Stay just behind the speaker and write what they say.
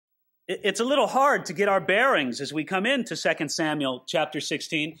It's a little hard to get our bearings as we come into 2 Samuel chapter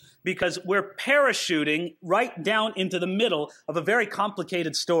 16 because we're parachuting right down into the middle of a very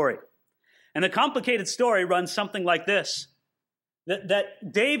complicated story. And the complicated story runs something like this,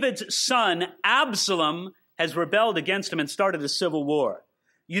 that David's son, Absalom, has rebelled against him and started a civil war.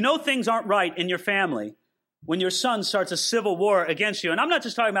 You know things aren't right in your family when your son starts a civil war against you. And I'm not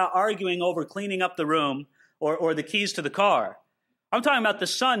just talking about arguing over cleaning up the room or the keys to the car. I'm talking about the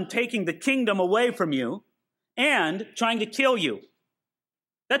son taking the kingdom away from you and trying to kill you.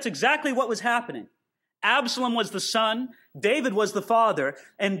 That's exactly what was happening. Absalom was the son, David was the father,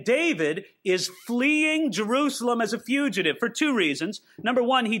 and David is fleeing Jerusalem as a fugitive for two reasons. Number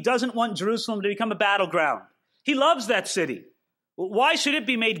one, he doesn't want Jerusalem to become a battleground. He loves that city. Why should it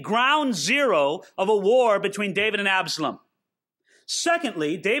be made ground zero of a war between David and Absalom?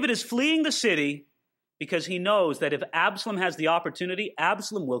 Secondly, David is fleeing the city because he knows that if Absalom has the opportunity,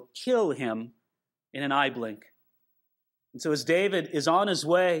 Absalom will kill him in an eye blink. And so as David is on his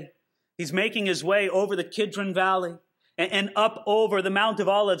way, he's making his way over the Kidron Valley and up over the Mount of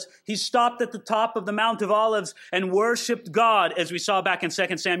Olives. He stopped at the top of the Mount of Olives and worshiped God, as we saw back in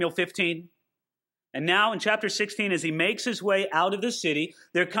 2 Samuel 15. And now in chapter 16, as he makes his way out of the city,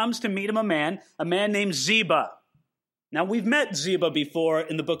 there comes to meet him a man named Ziba. Now we've met Ziba before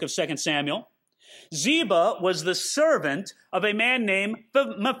in the book of 2 Samuel. Ziba was the servant of a man named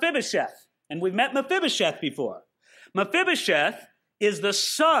Mephibosheth. And we've met Mephibosheth before. Mephibosheth is the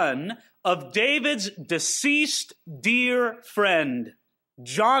son of David's deceased dear friend,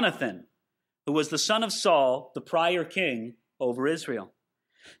 Jonathan, who was the son of Saul, the prior king over Israel.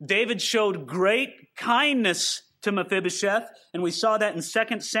 David showed great kindness to Mephibosheth, and we saw that in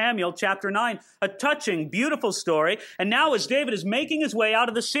 2 Samuel chapter 9, a touching, beautiful story. And now as David is making his way out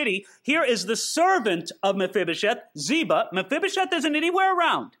of the city, here is the servant of Mephibosheth, Ziba. Mephibosheth isn't anywhere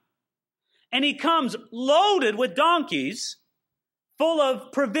around. And he comes loaded with donkeys, full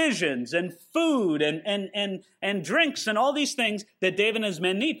of provisions and food and drinks and all these things that David and his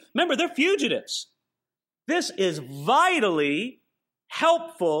men need. Remember, they're fugitives. This is vitally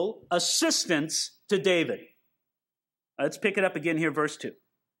helpful assistance to David. Let's pick it up again here, verse 2.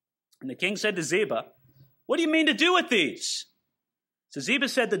 And the king said to Ziba, "What do you mean to do with these?" So Ziba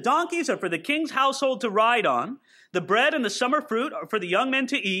said, "The donkeys are for the king's household to ride on. The bread and the summer fruit are for the young men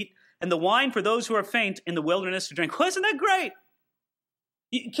to eat, and the wine for those who are faint in the wilderness to drink." Wasn't that great?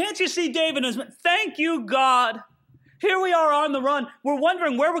 Can't you see David? Thank you, God. Here we are on the run. We're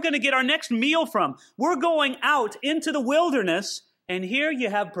wondering where we're going to get our next meal from. We're going out into the wilderness. And here you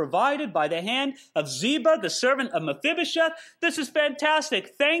have provided by the hand of Ziba, the servant of Mephibosheth. This is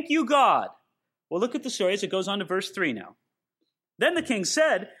fantastic. Thank you, God. Well, look at the story as it goes on to verse 3 now. Then the king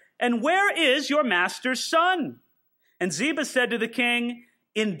said, "And where is your master's son?" And Ziba said to the king,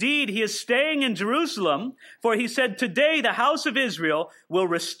 "Indeed, he is staying in Jerusalem, for he said, 'Today the house of Israel will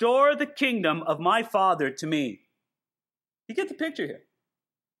restore the kingdom of my father to me.'" You get the picture here.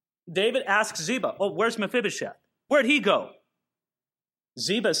 David asks Ziba, "Oh, where's Mephibosheth? Where'd he go?"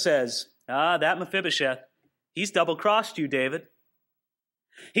 Ziba says, that Mephibosheth, he's double-crossed you, David.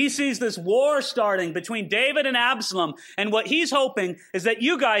 He sees this war starting between David and Absalom, and what he's hoping is that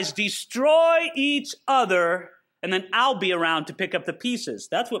you guys destroy each other, and then I'll be around to pick up the pieces.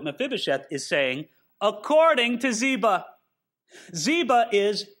 That's what Mephibosheth is saying, according to Ziba. Ziba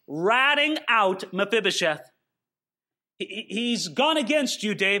is ratting out Mephibosheth. He's gone against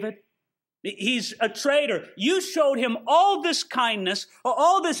you, David. He's a traitor. You showed him all this kindness,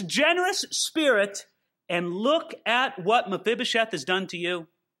 all this generous spirit, and look at what Mephibosheth has done to you.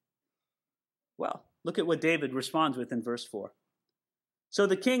 Well, look at what David responds with in verse 4. So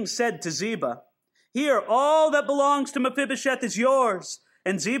the king said to Ziba, "Here, all that belongs to Mephibosheth is yours."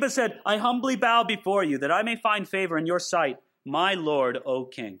 And Ziba said, "I humbly bow before you, that I may find favor in your sight, my lord, O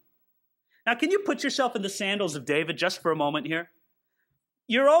king." Now, can you put yourself in the sandals of David just for a moment here?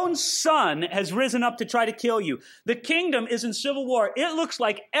 Your own son has risen up to try to kill you. The kingdom is in civil war. It looks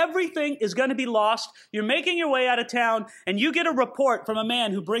like everything is going to be lost. You're making your way out of town, and you get a report from a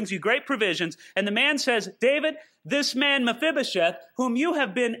man who brings you great provisions. And the man says, "David, this man Mephibosheth, whom you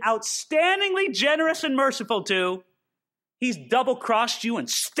have been outstandingly generous and merciful to, he's double-crossed you and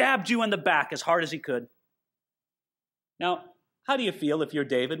stabbed you in the back as hard as he could." Now, how do you feel if you're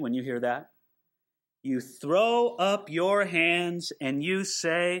David when you hear that? You throw up your hands and you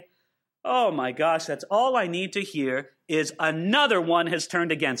say, "Oh my gosh, that's all I need to hear is another one has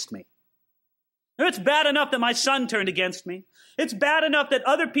turned against me. It's bad enough that my son turned against me. It's bad enough that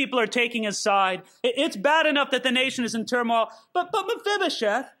other people are taking his side. It's bad enough that the nation is in turmoil. But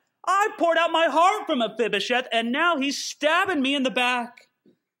Mephibosheth, I poured out my heart for Mephibosheth, and now he's stabbing me in the back."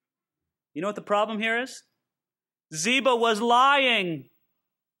 You know what the problem here is? Ziba was lying.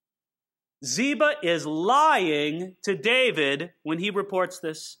 Ziba is lying to David when he reports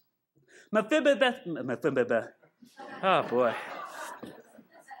this. Mephibosheth. Oh boy.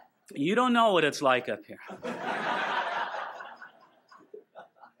 You don't know what it's like up here.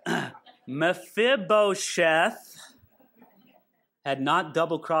 Mephibosheth had not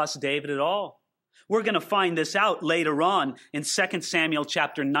double-crossed David at all. We're going to find this out later on in 2 Samuel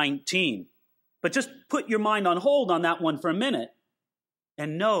chapter 19. But just put your mind on hold on that one for a minute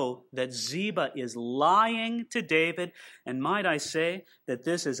and know that Ziba is lying to David. And might I say that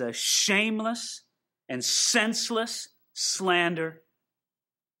this is a shameless and senseless slander.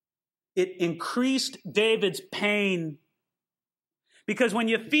 It increased David's pain. Because when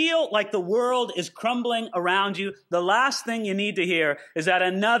you feel like the world is crumbling around you, the last thing you need to hear is that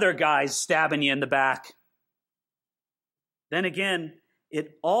another guy's stabbing you in the back. Then again,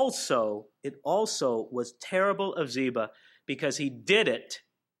 it also was terrible of Ziba because he did it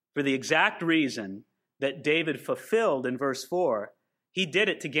for the exact reason that David fulfilled in verse 4. He did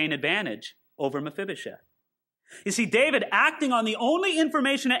it to gain advantage over Mephibosheth. You see, David, acting on the only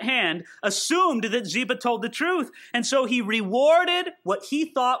information at hand, assumed that Ziba told the truth. And so he rewarded what he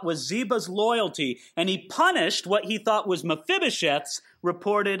thought was Ziba's loyalty, and he punished what he thought was Mephibosheth's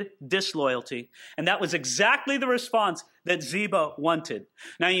reported disloyalty. And that was exactly the response that Ziba wanted.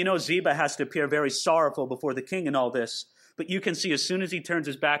 Now, you know, Ziba has to appear very sorrowful before the king in all this. But you can see as soon as he turns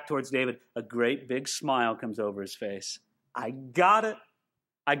his back towards David, a great big smile comes over his face. I got it.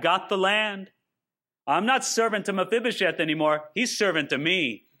 I got the land. I'm not servant to Mephibosheth anymore. He's servant to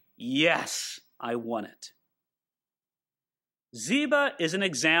me. Yes, I won it. Ziba is an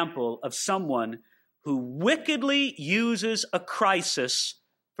example of someone who wickedly uses a crisis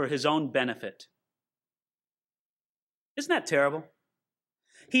for his own benefit. Isn't that terrible?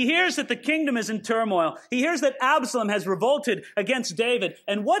 He hears that the kingdom is in turmoil. He hears that Absalom has revolted against David.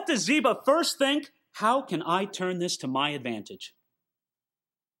 And what does Ziba first think? How can I turn this to my advantage?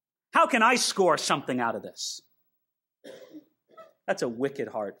 How can I score something out of this? That's a wicked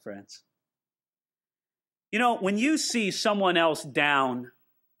heart, friends. You know, when you see someone else down,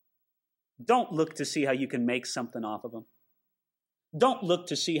 don't look to see how you can make something off of them. Don't look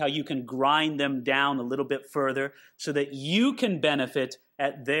to see how you can grind them down a little bit further so that you can benefit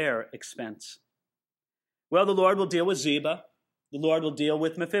at their expense. Well, the Lord will deal with Ziba. The Lord will deal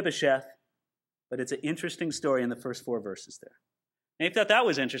with Mephibosheth. But it's an interesting story in the first 4 verses there. And if you thought that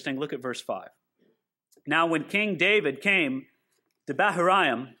was interesting, look at verse 5. Now, when King David came to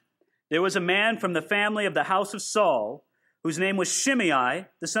Baharaim, there was a man from the family of the house of Saul, whose name was Shimei,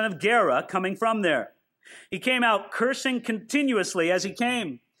 the son of Gera, coming from there. He came out cursing continuously as he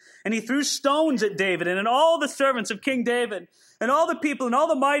came, and he threw stones at David and at all the servants of King David, and all the people and all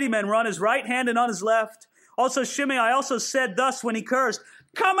the mighty men were on his right hand and on his left. Also Shimei also said thus when he cursed,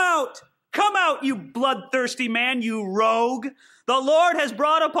 Come out, you bloodthirsty man, you rogue. The Lord has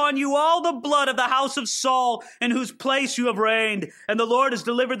brought upon you all the blood of the house of Saul, in whose place you have reigned. And the Lord has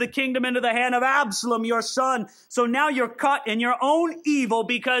delivered the kingdom into the hand of Absalom, your son. So now you're caught in your own evil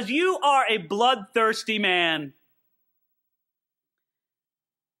because you are a bloodthirsty man.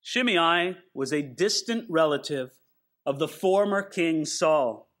 Shimei was a distant relative of the former king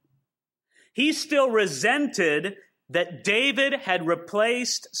Saul. He still resented that David had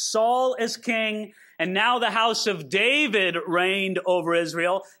replaced Saul as king, and now the house of David reigned over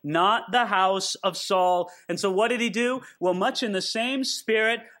Israel, not the house of Saul. And so what did he do? Well, much in the same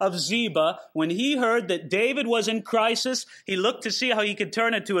spirit of Ziba, when he heard that David was in crisis, he looked to see how he could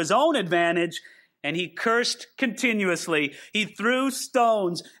turn it to his own advantage, and he cursed continuously. He threw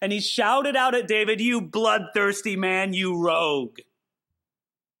stones, and he shouted out at David, You bloodthirsty man, you rogue.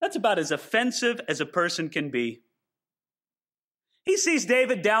 That's about as offensive as a person can be. He sees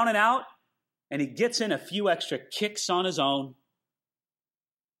David down and out, and he gets in a few extra kicks on his own.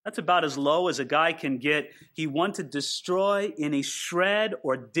 That's about as low as a guy can get. He wanted to destroy any shred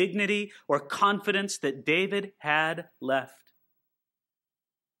or dignity or confidence that David had left.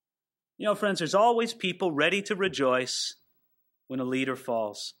 You know, friends, there's always people ready to rejoice when a leader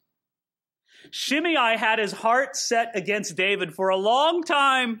falls. Shimei had his heart set against David for a long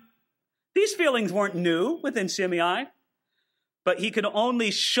time. These feelings weren't new within Shimei. But he could only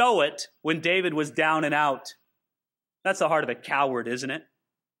show it when David was down and out. That's the heart of a coward, isn't it?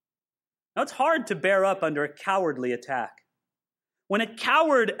 Now, it's hard to bear up under a cowardly attack. When a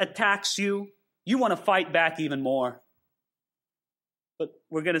coward attacks you, you want to fight back even more. But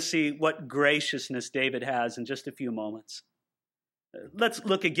we're going to see what graciousness David has in just a few moments. Let's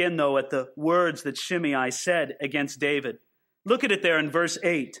look again, though, at the words that Shimei said against David. Look at it there in verse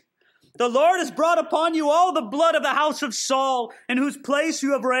 8. The Lord has brought upon you all the blood of the house of Saul, in whose place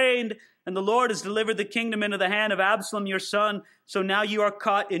you have reigned. And the Lord has delivered the kingdom into the hand of Absalom, your son. So now you are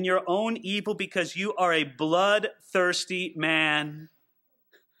caught in your own evil because you are a bloodthirsty man.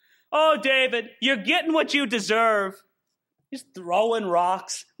 Oh, David, you're getting what you deserve. He's throwing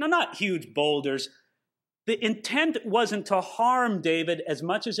rocks. No, not huge boulders. The intent wasn't to harm David as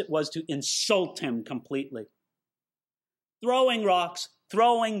much as it was to insult him completely. Throwing rocks,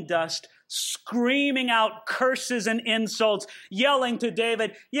 throwing dust, screaming out curses and insults, yelling to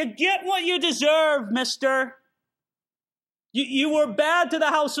David, you get what you deserve, mister. You were bad to the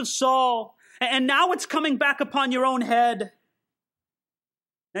house of Saul, and now it's coming back upon your own head.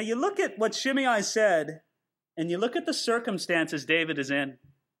 Now you look at what Shimei said, and you look at the circumstances David is in.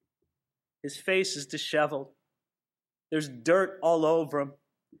 His face is disheveled. There's dirt all over him.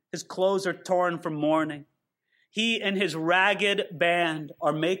 His clothes are torn from mourning. He and his ragged band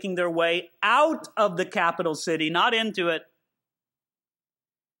are making their way out of the capital city, not into it.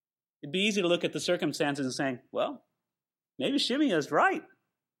 It'd be easy to look at the circumstances and saying, well, maybe Shimei is right.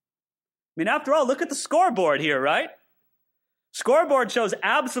 I mean, after all, look at the scoreboard here, right? Scoreboard shows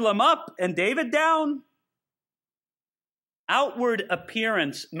Absalom up and David down. Outward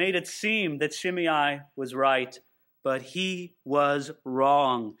appearance made it seem that Shimei was right, but he was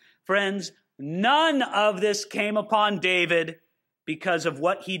wrong. Friends, none of this came upon David because of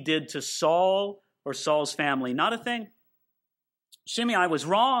what he did to Saul or Saul's family. Not a thing. Shimei was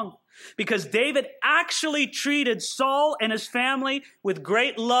wrong because David actually treated Saul and his family with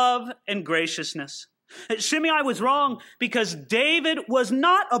great love and graciousness. Shimei was wrong because David was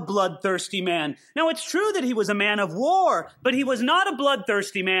not a bloodthirsty man. Now, it's true that he was a man of war, but he was not a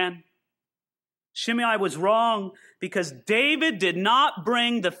bloodthirsty man. Shimei was wrong because David did not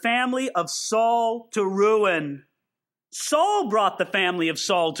bring the family of Saul to ruin. Saul brought the family of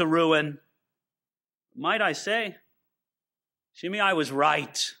Saul to ruin. Might I say, Shimei was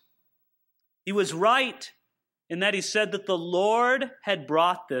right. He was right in that he said that the Lord had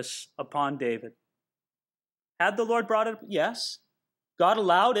brought this upon David. Had the Lord brought it? Yes. God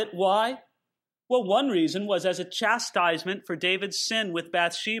allowed it. Why? Well, one reason was as a chastisement for David's sin with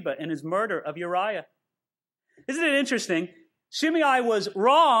Bathsheba and his murder of Uriah. Isn't it interesting? Shimei was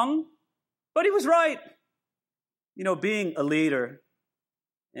wrong, but he was right. You know, being a leader,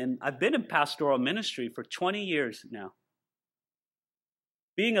 and I've been in pastoral ministry for 20 years now.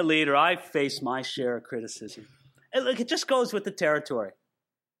 Being a leader, I've faced my share of criticism. And look, it just goes with the territory.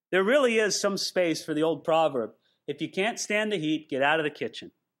 There really is some space for the old proverb, if you can't stand the heat, get out of the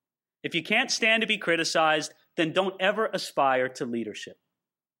kitchen. If you can't stand to be criticized, then don't ever aspire to leadership.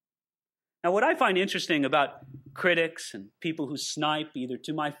 Now, what I find interesting about critics and people who snipe either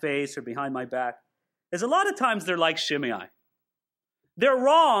to my face or behind my back is a lot of times they're like Shimei. They're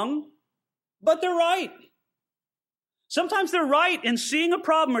wrong, but they're right. Sometimes they're right in seeing a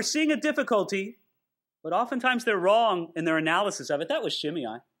problem or seeing a difficulty, but oftentimes they're wrong in their analysis of it. That was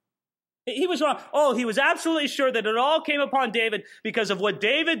Shimei. He was wrong. Oh, he was absolutely sure that it all came upon David because of what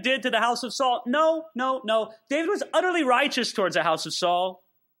David did to the house of Saul. No. David was utterly righteous towards the house of Saul.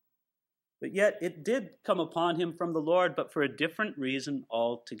 But yet it did come upon him from the Lord, but for a different reason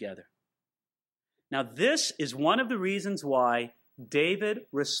altogether. Now, this is one of the reasons why David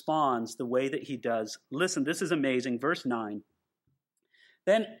responds the way that he does. Listen, this is amazing. Verse 9.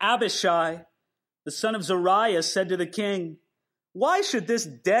 Then Abishai, the son of Zeruiah, said to the king, why should this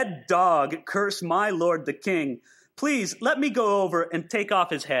dead dog curse my lord the king? Please, let me go over and take off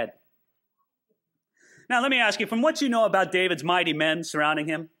his head. Now, let me ask you, from what you know about David's mighty men surrounding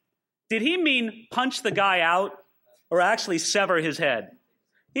him, did he mean punch the guy out or actually sever his head?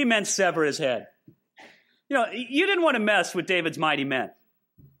 He meant sever his head. You know, you didn't want to mess with David's mighty men.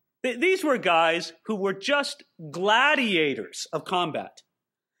 These were guys who were just gladiators of combat.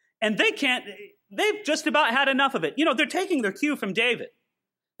 And they've just about had enough of it. You know, they're taking their cue from David.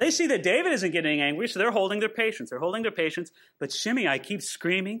 They see that David isn't getting angry, so they're holding their patience. But Shimei keeps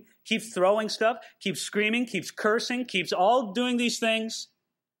screaming, keeps throwing stuff, keeps screaming, keeps cursing, keeps all doing these things.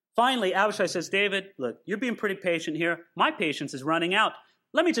 Finally, Abishai says, David, look, you're being pretty patient here. My patience is running out.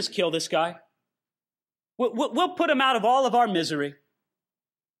 Let me just kill this guy. We'll put him out of all of our misery.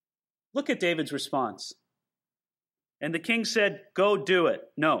 Look at David's response. And the king said, go do it.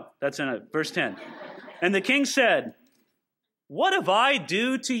 No, that's in verse 10. And the king said, what have I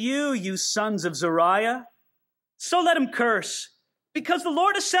do to you, you sons of Zeruiah? So let him curse, because the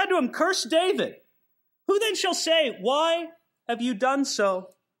Lord has said to him, curse David. Who then shall say, why have you done so?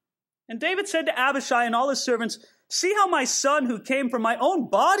 And David said to Abishai and all his servants, see how my son who came from my own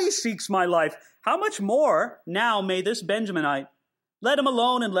body seeks my life. How much more now may this Benjaminite, Let him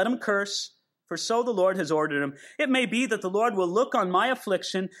alone and let him curse, for so the Lord has ordered him. It may be that the Lord will look on my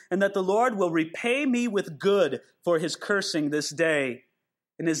affliction, and that the Lord will repay me with good for his cursing this day.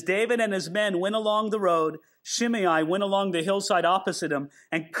 And as David and his men went along the road, Shimei went along the hillside opposite him,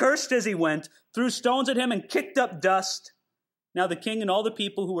 and cursed as he went, threw stones at him, and kicked up dust. Now the king and all the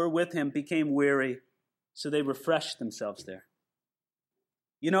people who were with him became weary, so they refreshed themselves there.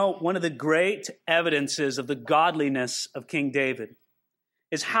 You know, one of the great evidences of the godliness of King David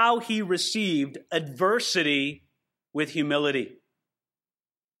is how he received adversity with humility.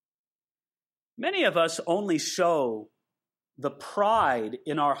 Many of us only show the pride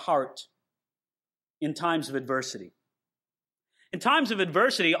in our heart in times of adversity. In times of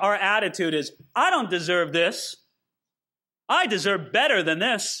adversity, our attitude is, I don't deserve this. I deserve better than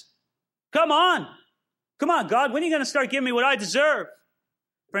this. Come on. Come on, God, when are you going to start giving me what I deserve?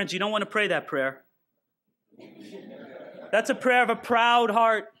 Friends, you don't want to pray that prayer. That's a prayer of a proud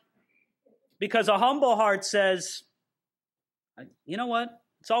heart, because a humble heart says, you know what?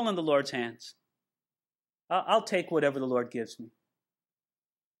 It's all in the Lord's hands. I'll take whatever the Lord gives me.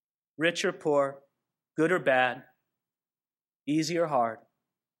 Rich or poor, good or bad, easy or hard.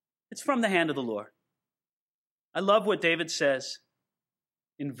 It's from the hand of the Lord. I love what David says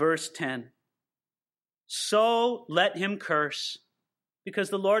in verse 10. So let him curse, because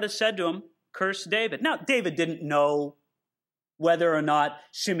the Lord has said to him, curse David. Now, David didn't know whether or not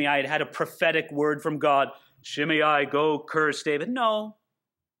Shimei had had a prophetic word from God. Shimei, go curse David. No.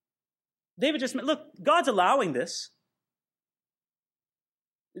 David just meant, look, God's allowing this.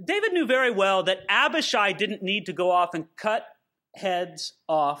 David knew very well that Abishai didn't need to go off and cut heads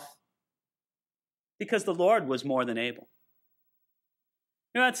off because the Lord was more than able.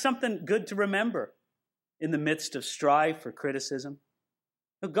 You know, that's something good to remember in the midst of strife or criticism.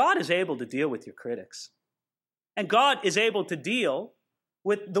 God is able to deal with your critics. And God is able to deal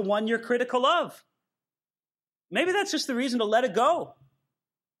with the one you're critical of. Maybe that's just the reason to let it go.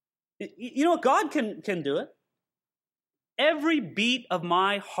 You know what? God can do it. Every beat of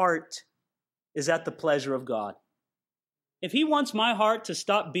my heart is at the pleasure of God. If he wants my heart to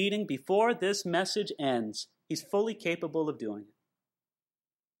stop beating before this message ends, he's fully capable of doing it.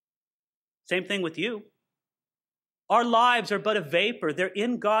 Same thing with you. Our lives are but a vapor. They're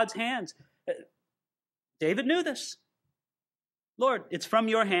in God's hands. David knew this. Lord, it's from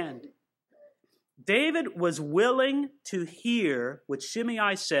your hand. David was willing to hear what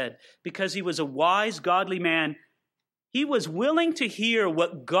Shimei said because he was a wise, godly man. He was willing to hear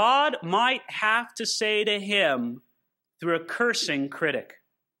what God might have to say to him through a cursing critic.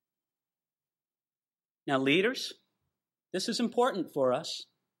 Now, leaders, this is important for us.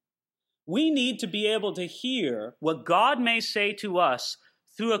 We need to be able to hear what God may say to us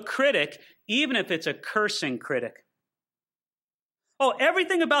through a critic, even if it's a cursing critic. Oh,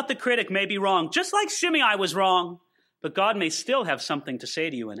 everything about the critic may be wrong, just like Shimei was wrong, but God may still have something to say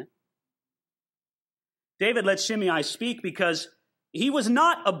to you in it. David let Shimei speak because he was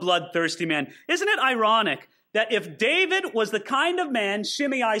not a bloodthirsty man. Isn't it ironic that if David was the kind of man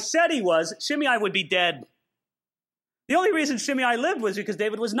Shimei said he was, Shimei would be dead? The only reason Shimei lived was because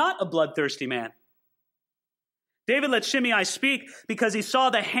David was not a bloodthirsty man. David let Shimei speak because he saw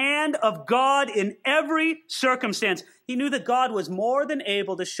the hand of God in every circumstance. He knew that God was more than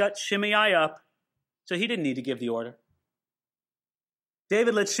able to shut Shimei up, so he didn't need to give the order.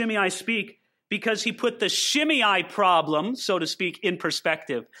 David let Shimei speak because he put the Shimei problem, so to speak, in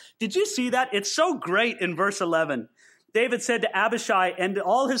perspective. Did you see that? It's so great in verse 11. David said to Abishai and to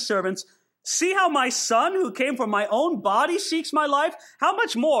all his servants, see how my son who came from my own body seeks my life? How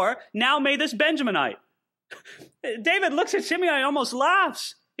much more now may this Benjaminite? David looks at Shimei and almost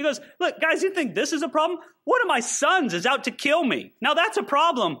laughs. He goes, look, guys, you think this is a problem? One of my sons is out to kill me. Now that's a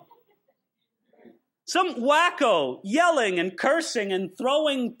problem. Some wacko yelling and cursing and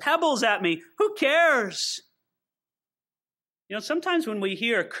throwing pebbles at me. Who cares? You know, sometimes when we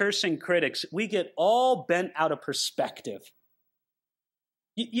hear cursing critics, we get all bent out of perspective.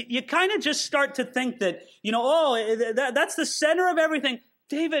 You kind of just start to think that, you know, that's the center of everything.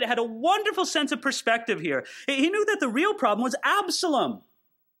 David had a wonderful sense of perspective here. He knew that the real problem was Absalom.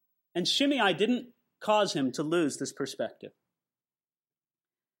 And Shimei didn't cause him to lose this perspective.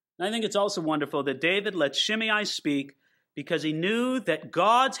 And I think it's also wonderful that David let Shimei speak because he knew that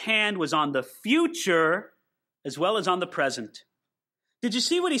God's hand was on the future as well as on the present. Did you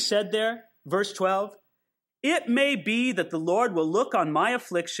see what he said there? Verse 12. It may be that the Lord will look on my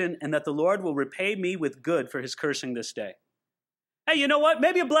affliction and that the Lord will repay me with good for his cursing this day. Hey, you know what?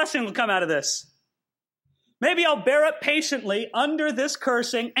 Maybe a blessing will come out of this. Maybe I'll bear up patiently under this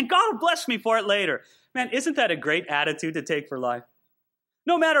cursing and God will bless me for it later. Man, isn't that a great attitude to take for life?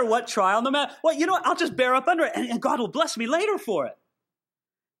 No matter what trial, no matter what, I'll just bear up under it, and God will bless me later for it.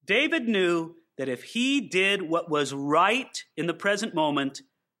 David knew that if he did what was right in the present moment,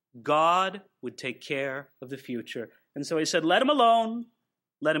 God would take care of the future. And so he said, let him alone,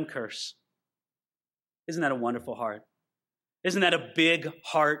 let him curse. Isn't that a wonderful heart? Isn't that a big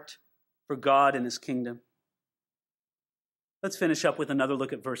heart for God and his kingdom? Let's finish up with another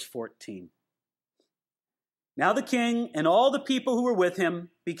look at verse 14. Now the king and all the people who were with him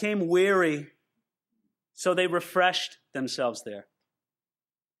became weary, so they refreshed themselves there.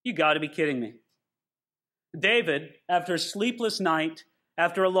 You got to be kidding me. David, after a sleepless night,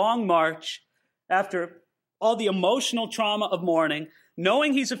 after a long march, after all the emotional trauma of mourning,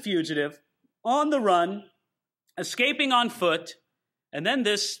 knowing he's a fugitive, on the run, escaping on foot, and then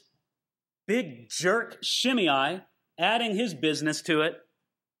this big jerk Shimei adding his business to it,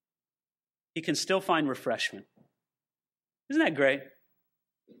 he can still find refreshment. Isn't that great?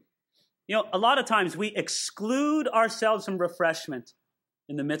 A lot of times we exclude ourselves from refreshment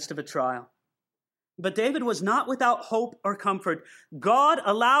in the midst of a trial. But David was not without hope or comfort. God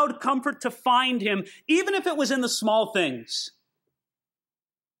allowed comfort to find him, even if it was in the small things.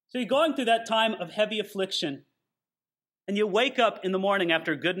 So you're going through that time of heavy affliction, and you wake up in the morning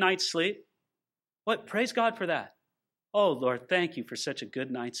after a good night's sleep. What? Praise God for that. Oh, Lord, thank you for such a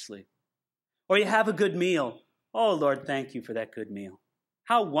good night's sleep. Or you have a good meal. Oh, Lord, thank you for that good meal.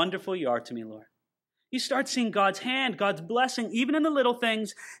 How wonderful you are to me, Lord. You start seeing God's hand, God's blessing, even in the little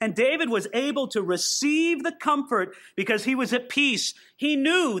things. And David was able to receive the comfort because he was at peace. He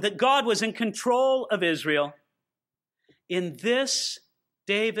knew that God was in control of Israel. In this,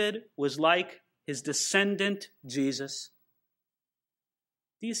 David was like his descendant, Jesus.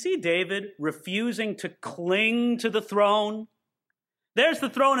 Do you see David refusing to cling to the throne? There's the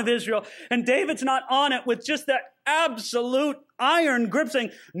throne of Israel, and David's not on it with just that absolute iron grip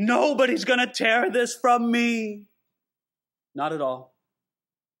saying, nobody's going to tear this from me. Not at all.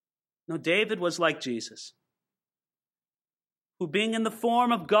 No, David was like Jesus, who being in the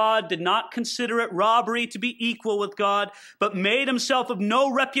form of God did not consider it robbery to be equal with God, but made himself of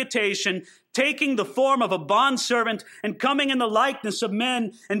no reputation, taking the form of a bondservant and coming in the likeness of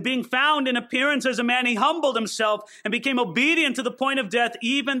men, and being found in appearance as a man, he humbled himself and became obedient to the point of death,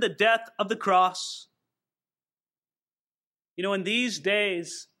 even the death of the cross. In these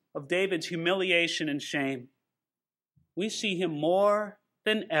days of David's humiliation and shame, we see him more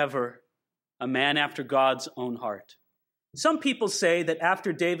than ever a man after God's own heart. Some people say that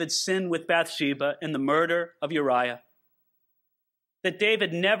after David's sin with Bathsheba and the murder of Uriah, that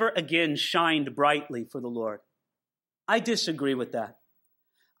David never again shined brightly for the Lord. I disagree with that.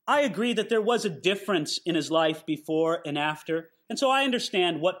 I agree that there was a difference in his life before and after, and so I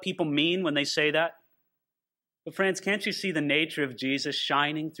understand what people mean when they say that. But friends, can't you see the nature of Jesus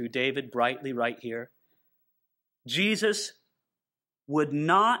shining through David brightly right here? Jesus would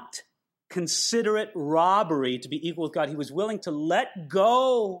not consider it robbery to be equal with God. He was willing to let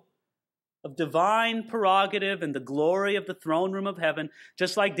go of divine prerogative and the glory of the throne room of heaven,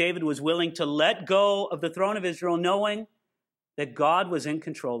 just like David was willing to let go of the throne of Israel, knowing that God was in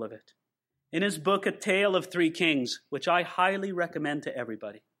control of it. In his book, A Tale of Three Kings, which I highly recommend to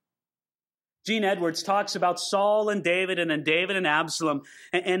everybody, Gene Edwards talks about Saul and David and then David and Absalom.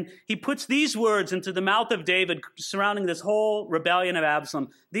 And he puts these words into the mouth of David surrounding this whole rebellion of Absalom.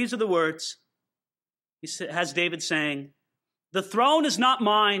 These are the words. He has David saying, "The throne is not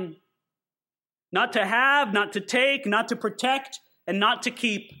mine, not to have, not to take, not to protect, and not to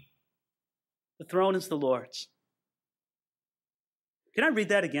keep. The throne is the Lord's." Can I read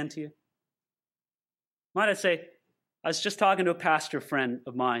that again to you? Might I say, I was just talking to a pastor friend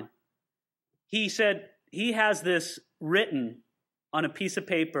of mine. He said he has this written on a piece of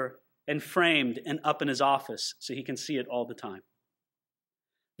paper and framed and up in his office so he can see it all the time.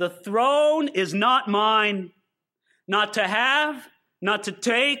 The throne is not mine, not to have, not to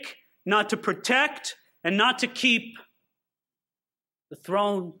take, not to protect, and not to keep. The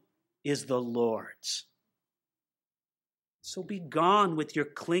throne is the Lord's. So be gone with your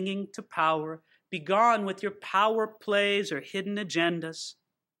clinging to power. Be gone with your power plays or hidden agendas.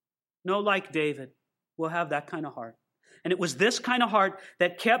 No, like David, we'll have that kind of heart. And it was this kind of heart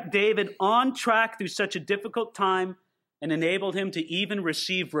that kept David on track through such a difficult time and enabled him to even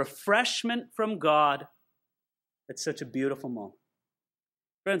receive refreshment from God at such a beautiful moment.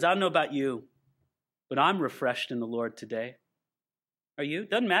 Friends, I don't know about you, but I'm refreshed in the Lord today. Are you?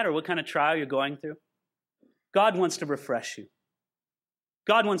 Doesn't matter what kind of trial you're going through. God wants to refresh you.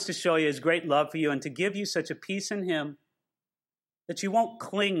 God wants to show you his great love for you and to give you such a peace in him that you won't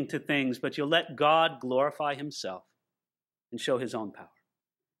cling to things, but you'll let God glorify himself and show his own power.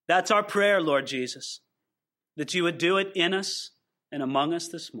 That's our prayer, Lord Jesus, that you would do it in us and among us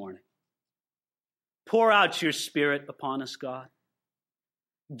this morning. Pour out your Spirit upon us, God.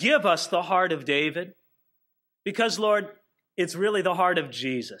 Give us the heart of David, because, Lord, it's really the heart of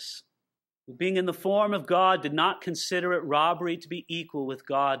Jesus, who, being in the form of God, did not consider it robbery to be equal with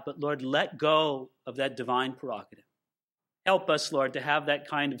God, but, Lord, let go of that divine prerogative. Help us, Lord, to have that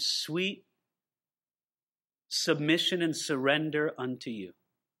kind of sweet submission and surrender unto you.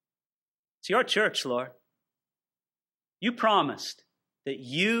 It's your church, Lord. You promised that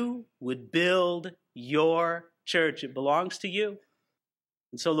you would build your church. It belongs to you.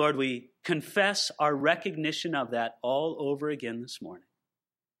 And so, Lord, we confess our recognition of that all over again this morning.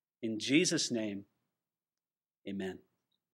 In Jesus' name, amen.